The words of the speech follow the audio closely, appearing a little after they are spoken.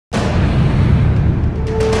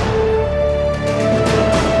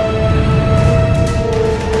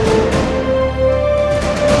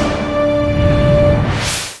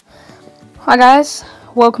Hi guys,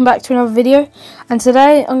 welcome back to another video, and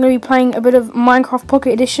today I'm going to be playing a bit of Minecraft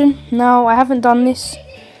Pocket Edition. Now, I haven't done this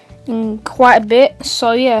in quite a bit,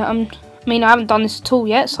 so yeah, I haven't done this at all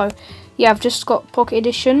yet, so yeah, I've just got Pocket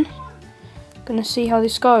Edition. Gonna see how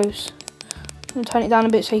this goes. I'm going to turn it down a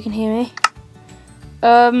bit so you can hear me.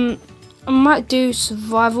 I might do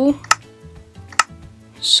survival,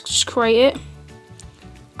 just create it.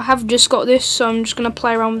 I have just got this, so I'm just going to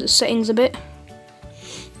play around with the settings a bit,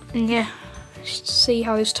 and yeah, just see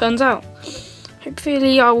how this turns out.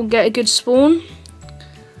 Hopefully I will get a good spawn.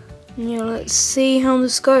 Yeah, let's see how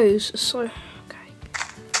this goes. So,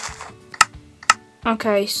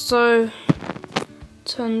 okay, so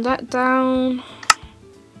turn that down,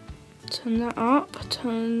 turn that up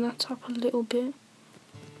a little bit.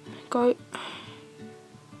 Go.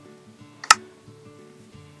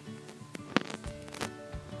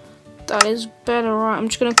 That is better, right? I'm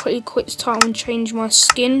just gonna quickly quit this title and change my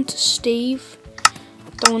skin to Steve.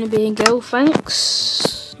 Don't want to be a girl,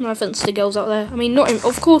 thanks. No offense to the girls out there. I mean,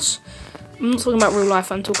 of course, I'm not talking about real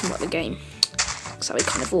life, I'm talking about the game. Because that would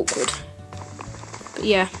be kind of awkward. But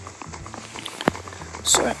yeah.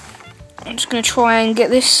 So, I'm just gonna try and get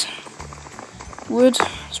this wood.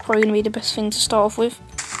 It's probably gonna be the best thing to start off with.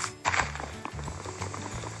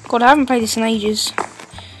 God, I haven't played this in ages.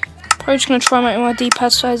 Probably just going to try and make my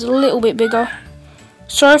D-pad size a little bit bigger.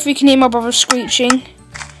 Sorry if you can hear my brother screeching.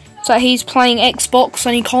 It's like he's playing Xbox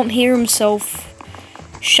and he can't hear himself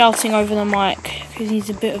shouting over the mic because he's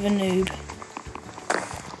a bit of a noob.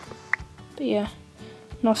 But yeah,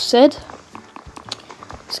 enough said.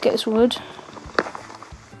 Let's get this wood.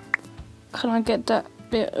 Can I get that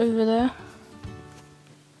bit over there?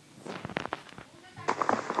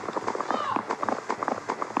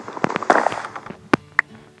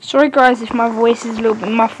 Sorry guys if my voice is a little bit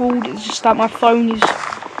muffled, it's just that my phone is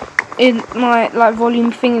in my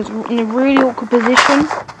volume thing is in a really awkward position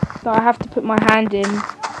that I have to put my hand in.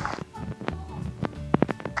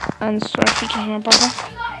 And sorry if you can hear my brother.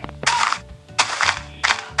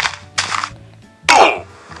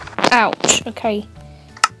 Ouch, okay.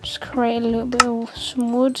 Just create a little bit of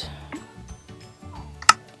some wood.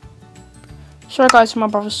 Sorry guys if my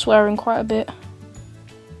brother's swearing quite a bit.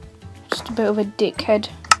 Just a bit of a dickhead.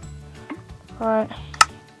 Right.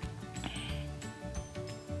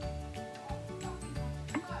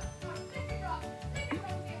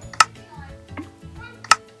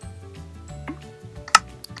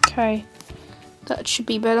 Okay, that should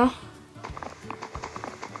be better.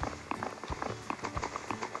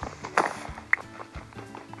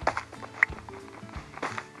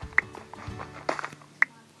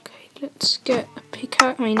 Okay, let's get a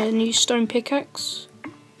pickaxe, a new stone pickaxe.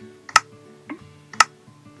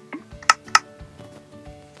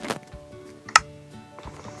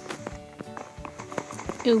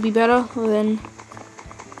 It'll be better than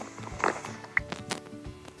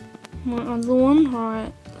my other one.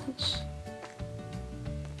 Right, let's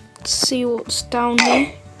see what's down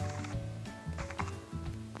here.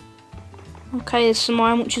 Okay, there's some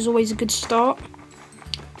iron, which is always a good start.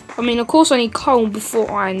 I mean, of course I need coal before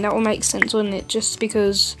iron. That will make sense, wouldn't it? Just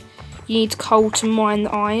because you need coal to mine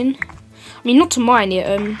the iron. I mean, not to mine it,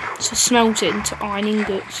 to smelt it into iron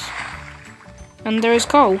ingots. And there is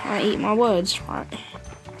coal. I eat my words, right?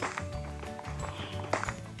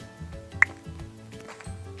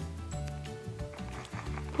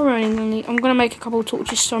 I'm going to make a couple of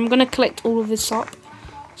torches, so I'm going to collect all of this up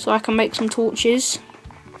so I can make some torches.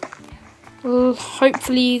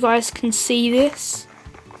 Hopefully you guys can see this.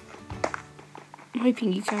 I'm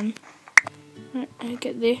hoping you can. Right, I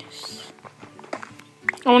get this.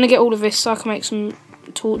 I want to get all of this so I can make some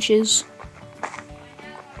torches.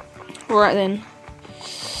 Right then.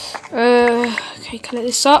 Okay, collect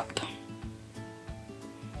this up.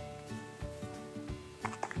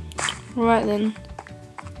 Right then.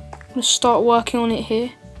 I'm going to start working on it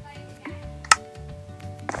here.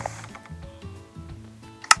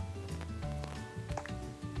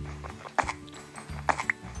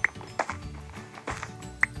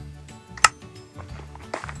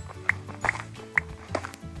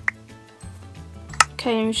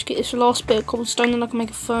 Okay, let me just get this last bit of cobblestone, then I can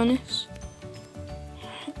make a furnace.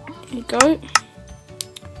 Here we go.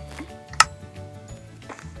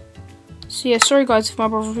 So yeah, sorry guys if my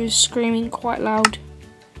brother is screaming quite loud.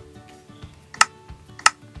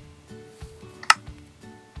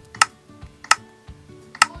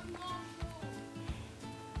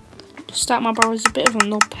 Just that my brother's a bit of a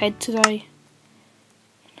knobhead today.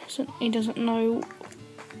 He doesn't know.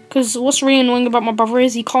 Because what's really annoying about my brother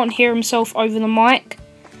is he can't hear himself over the mic.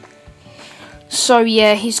 So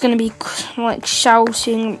yeah, he's going to be like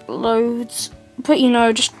shouting loads. But you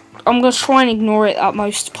know, just I'm gonna try and ignore it at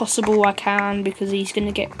most possible I can, because he's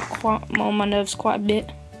gonna get quite on my nerves quite a bit.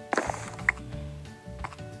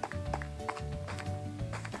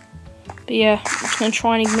 But yeah, I'm just gonna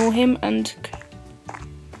try and ignore him and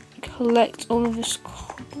collect all of this.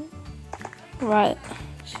 Right,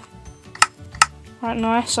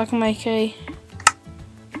 nice. I can make a.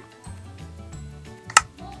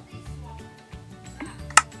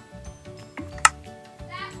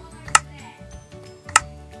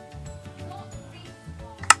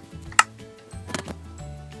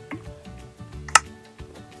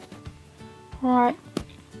 Right,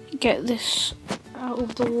 get this out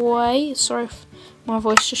of the way. Sorry if my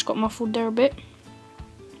voice just got muffled there a bit.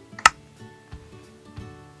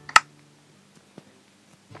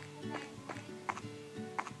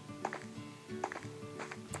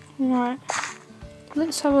 Right,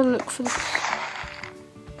 let's have a look for this.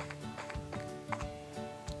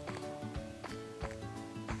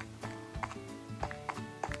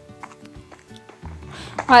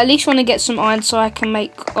 I at least want to get some iron so I can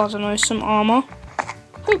make, I don't know, some armor.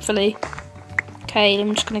 Hopefully. Okay,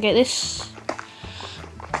 I'm just going to get this.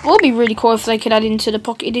 What would be really cool if they could add into the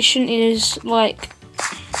Pocket Edition is, like,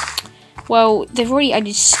 well, they've already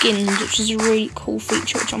added skins, which is a really cool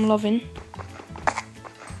feature, which I'm loving.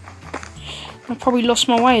 I probably lost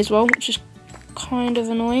my way as well, which is kind of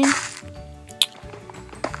annoying.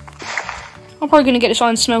 I'm probably going to get this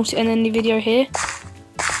iron, smelt it, and end the video here.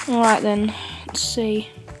 Alright then, let's see.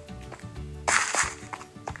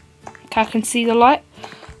 Okay, I can see the light.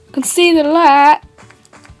 I can see the light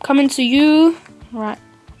coming to you. Right,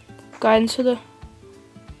 go into the.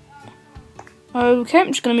 Okay,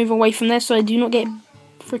 I'm just going to move away from there so I do not get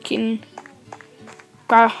freaking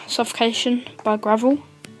suffocation by gravel.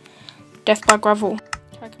 Death by gravel.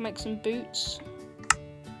 Okay, I can make some boots.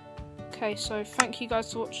 Okay, so thank you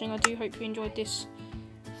guys for watching. I do hope you enjoyed this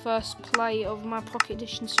first play of my Pocket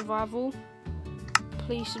Edition Survival.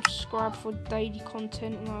 Please subscribe for daily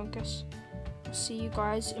content, and I guess I'll see you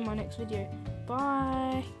guys in my next video.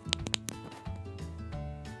 Bye!